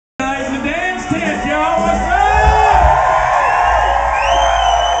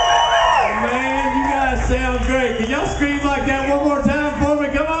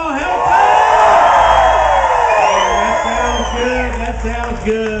sounds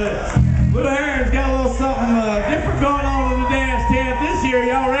good. Blue Heron's got a little something different going on in the dance tent this year.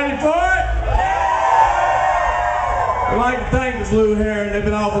 Y'all ready for it? I'd like to thank the Blue Heron. They've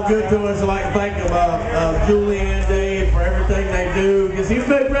been awful good to us. I'd like to thank them, Julie and Dave, for everything they do. Give a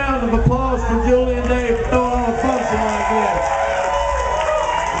big round of applause for Julie and Dave for throwing on a function like this.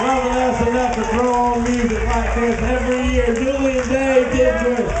 Loving us enough to throw on music like this.